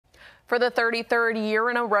For the 33rd year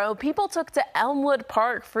in a row, people took to Elmwood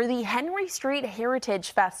Park for the Henry Street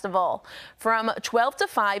Heritage Festival. From 12 to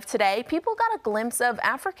 5 today, people got a glimpse of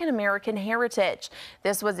African American heritage.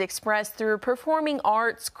 This was expressed through performing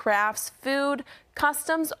arts, crafts, food,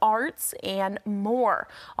 customs, arts, and more.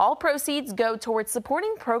 All proceeds go towards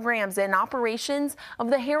supporting programs and operations of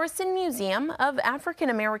the Harrison Museum of African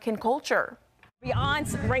American Culture.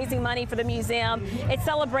 Beyond raising money for the museum, it's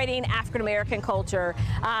celebrating African American culture.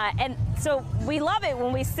 And so we love it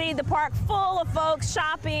when we see the park full of folks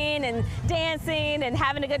shopping and dancing and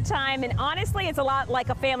having a good time. And honestly, it's a lot like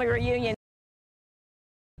a family reunion.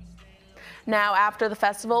 Now, after the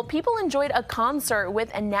festival, people enjoyed a concert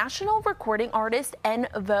with a national recording artist En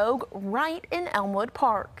Vogue right in Elmwood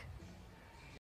Park.